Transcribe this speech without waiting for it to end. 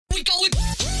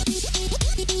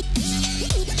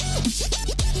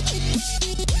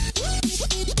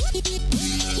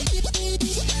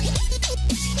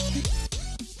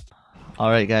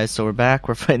Alright guys, so we're back.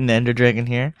 We're fighting the Ender Dragon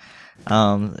here.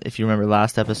 If you remember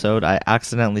last episode, I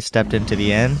accidentally stepped into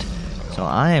the end. So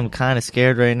I am kind of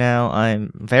scared right now.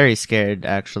 I'm very scared,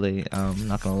 actually. I'm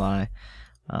not gonna lie.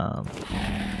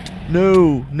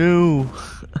 No!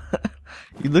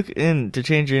 You look in to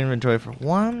change your inventory for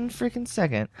 1 freaking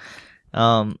second.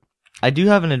 I do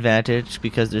have an advantage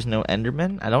because there's no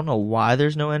Enderman. I don't know why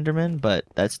there's no Enderman, but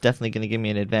that's definitely gonna give me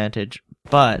an advantage.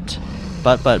 But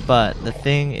the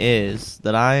thing is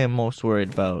that I am most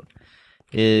worried about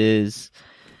is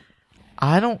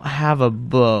I don't have a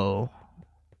bow.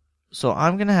 So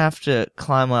I'm gonna have to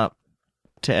climb up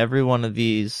to every one of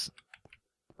these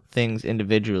things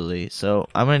individually. So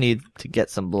I'm gonna need to get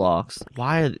some blocks.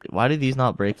 Why do these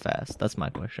not break fast? That's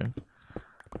my question.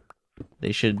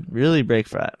 They should really break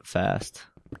fast,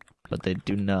 but they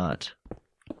do not.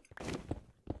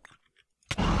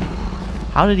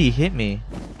 How did he hit me?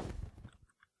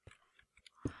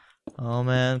 Oh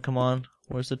man, come on.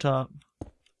 Where's the top?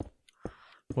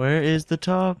 Where is the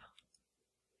top?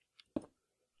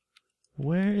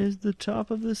 Where is the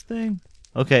top of this thing?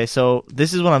 Okay, so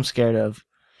this is what I'm scared of.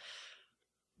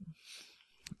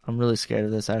 I'm really scared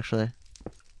of this, actually.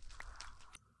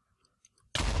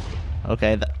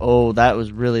 Okay, oh, that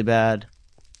was really bad.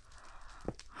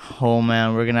 Oh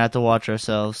man, we're gonna have to watch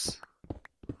ourselves.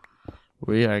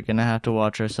 We are gonna have to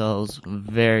watch ourselves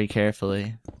very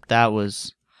carefully. That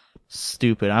was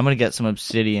stupid. I'm gonna get some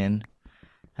obsidian,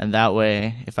 and that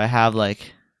way, if I have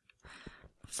like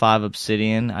 5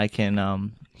 obsidian, I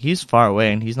can, he's far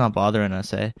away and he's not bothering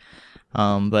us, eh?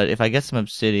 But if I get some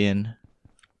obsidian,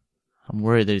 I'm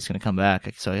worried that he's gonna come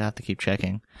back, so I have to keep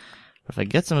checking. But if I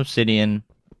get some obsidian,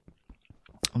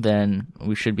 then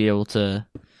we should be able to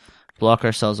block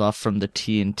ourselves off from the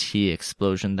TNT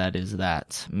explosion that is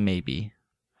that, maybe.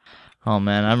 Oh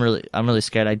man, I'm really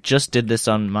scared. I just did this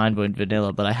on Mindboy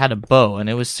Vanilla, but I had a bow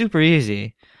and it was super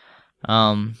easy.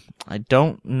 I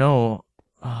don't know.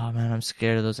 Oh man, I'm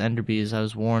scared of those Enderbees. I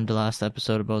was warned the last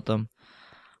episode about them.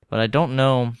 But I don't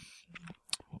know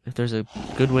if there's a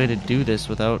good way to do this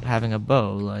without having a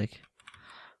bow. Like,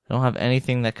 I don't have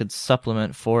anything that could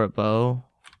supplement for a bow.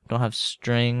 Don't have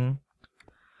string.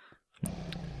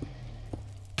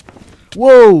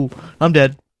 Whoa! I'm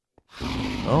dead.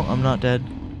 Oh, I'm not dead.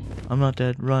 I'm not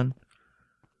dead. Run.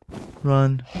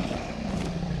 Run.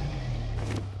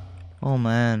 Oh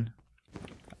man.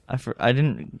 I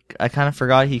kind of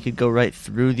forgot he could go right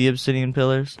through the obsidian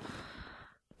pillars.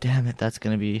 Damn it, that's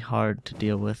gonna be hard to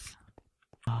deal with.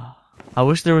 I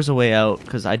wish there was a way out,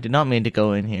 because I did not mean to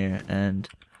go in here, and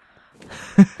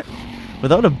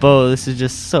without a bow, this is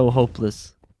just so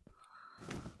hopeless.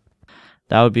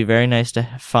 That would be very nice to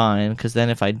find, because then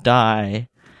if I die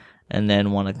and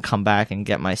then want to come back and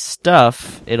get my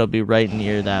stuff, it'll be right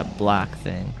near that black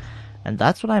thing. And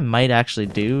that's what I might actually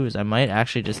do, is I might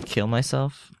actually just kill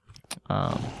myself.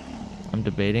 I'm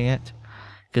debating it,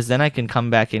 because then I can come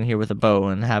back in here with a bow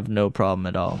and have no problem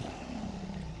at all.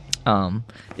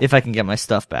 If I can get my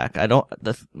stuff back.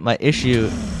 My issue...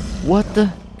 What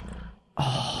the...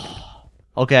 Oh.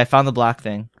 Okay, I found the black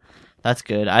thing. That's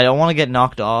good. I don't want to get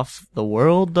knocked off the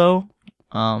world, though.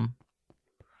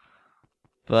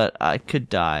 But I could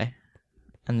die.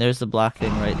 And there's the black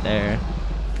thing right there.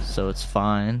 So it's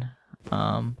fine.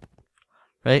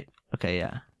 Right? Okay,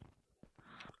 yeah.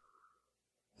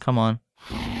 Come on.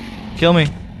 Kill me.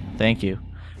 Thank you.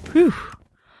 Whew.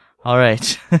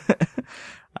 Alright.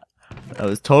 That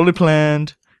was totally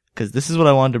planned. Because this is what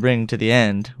I wanted to bring to the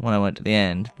end when I went to the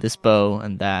end. This bow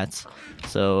and that.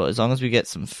 So as long as we get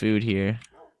some food here.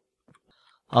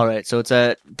 Alright, so it's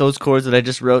at those chords that I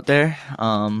just wrote there.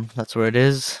 That's where it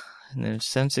is. And there's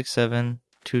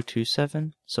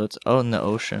 767-227. So it's out in the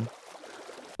ocean.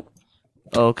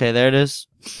 Okay, there it is.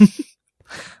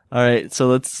 Alright, so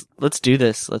let's do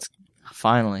this. Let's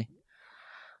finally.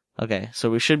 Okay, so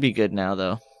we should be good now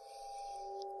though.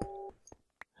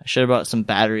 I should have brought some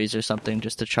batteries or something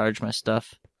just to charge my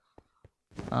stuff.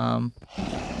 Run.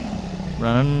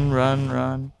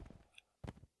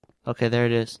 Okay, there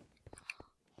it is.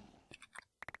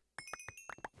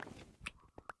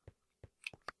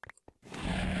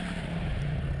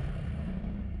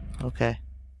 Okay.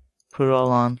 Put it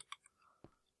all on.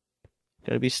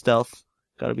 Gotta be stealth.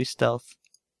 Gotta be stealth.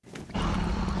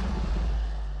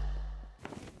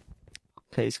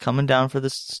 Okay, he's coming down for the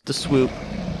swoop.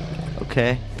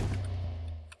 Okay.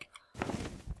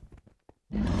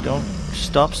 Don't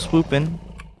stop swooping.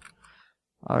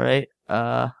 Alright,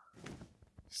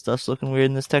 stuff's looking weird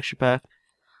in this texture pack.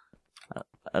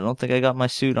 I don't think I got my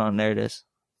suit on. There it is.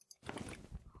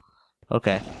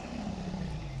 Okay.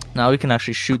 Now we can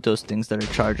actually shoot those things that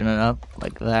are charging it up,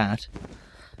 like that.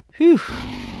 Whew.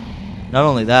 Not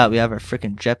only that, we have our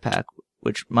freaking jetpack,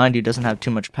 which, mind you, doesn't have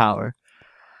too much power.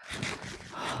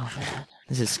 Oh man,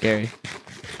 this is scary.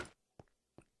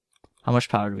 How much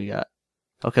power do we got?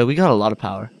 Okay, we got a lot of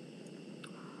power.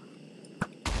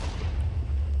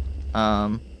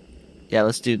 Yeah,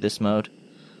 let's do this mode.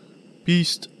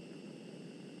 Beast.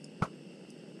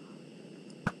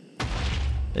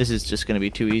 This is just gonna be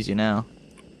too easy now.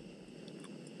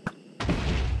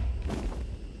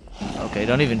 Okay,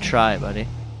 don't even try, buddy.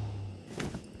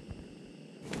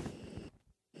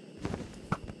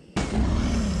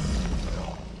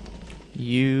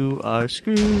 You are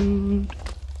screwed.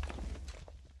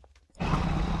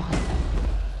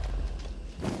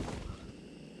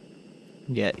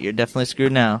 Yeah, you're definitely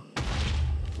screwed now.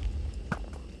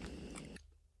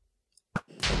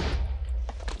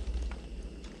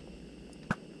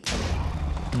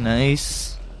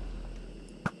 Nice.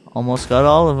 Almost got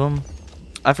all of them.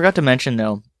 I forgot to mention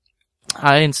though,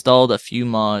 I installed a few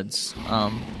mods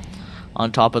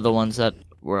on top of the ones that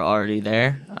were already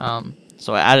there.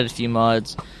 So I added a few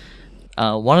mods.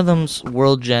 One of them's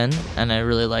World Gen, and I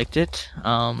really liked it.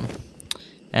 And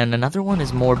another one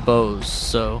is more bows.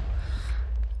 So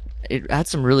it had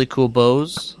some really cool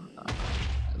bows,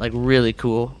 like really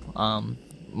cool.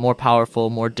 More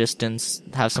powerful, more distance,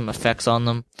 have some effects on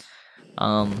them.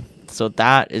 So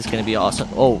that is gonna be awesome.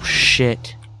 Oh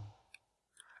shit.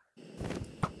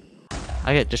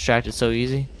 I get distracted so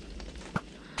easy.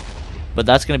 But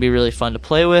that's gonna be really fun to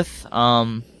play with.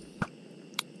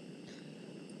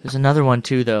 There's another one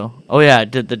too though. Oh yeah, I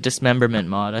did the dismemberment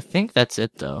mod. I think that's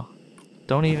it though.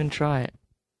 Don't even try it.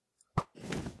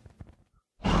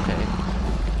 Okay.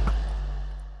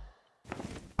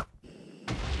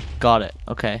 Got it.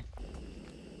 Okay.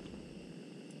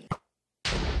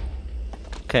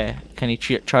 Okay. Can you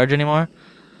charge anymore?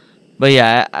 But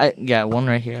yeah, yeah, one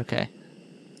right here. Okay.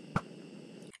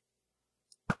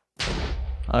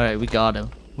 Alright, we got him.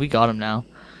 We got him now.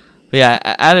 But yeah,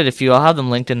 I added a few. I'll have them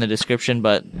linked in the description,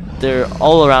 but they're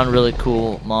all around really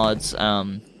cool mods.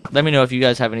 Let me know if you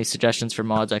guys have any suggestions for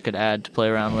mods I could add to play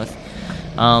around with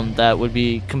that would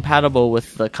be compatible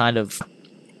with the kind of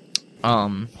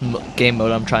game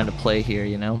mode I'm trying to play here,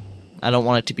 you know? I don't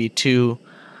want it to be too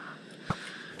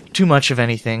much of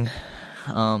anything.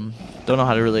 Don't know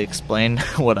how to really explain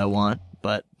what I want,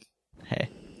 but hey.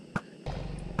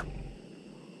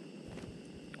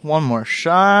 One more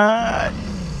shot.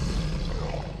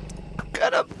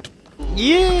 Got him.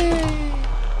 Yeah.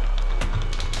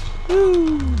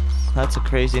 Woo. That's a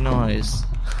crazy noise.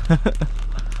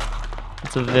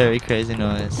 That's a very crazy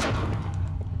noise.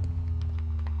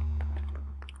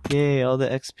 Yay, all the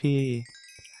XP.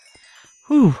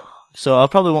 Whew. So I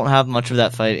probably won't have much of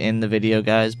that fight in the video,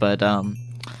 guys, but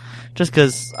just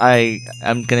because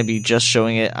I'm gonna be just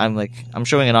showing it, I'm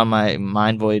showing it on my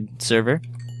Mind Void server.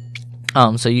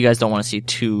 So you guys don't want to see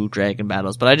 2 dragon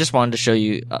battles, but I just wanted to show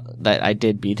you that I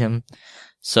did beat him.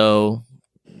 So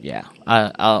yeah,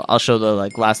 I'll show the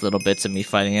last little bits of me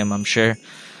fighting him, I'm sure.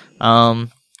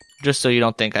 Just so you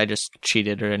don't think I just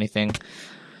cheated or anything.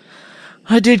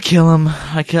 I did kill him.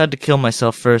 I had to kill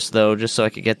myself first though, just so I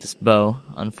could get this bow,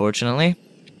 unfortunately.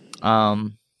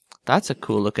 That's a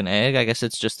cool looking egg. I guess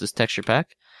it's just this texture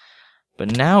pack.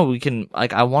 But now we can,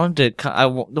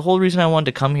 the whole reason I wanted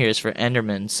to come here is for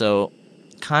Enderman, so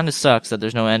kind of sucks that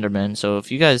there's no Enderman. So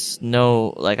if you guys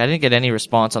know, I didn't get any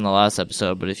response on the last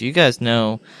episode, but if you guys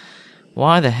know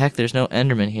why the heck there's no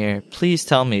Enderman here, please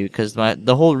tell me, because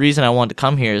the whole reason I wanted to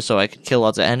come here is so I could kill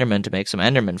lots of Endermen to make some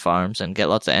Enderman farms and get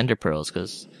lots of Ender Pearls,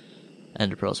 because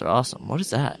Ender Pearls are awesome. What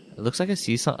is that? It looks like I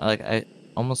see something, I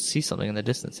almost see something in the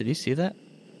distance. Did you see that?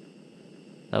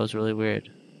 That was really weird.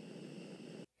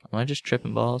 Am I just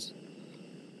tripping balls?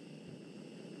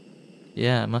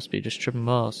 Yeah, it must be just tripping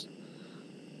balls.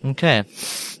 Okay.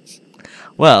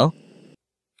 Well,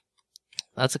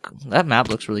 that map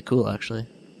looks really cool, actually.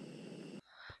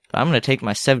 But I'm going to take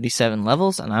my 77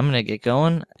 levels, and I'm going to get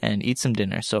going and eat some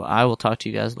dinner. So I will talk to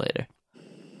you guys later.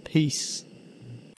 Peace.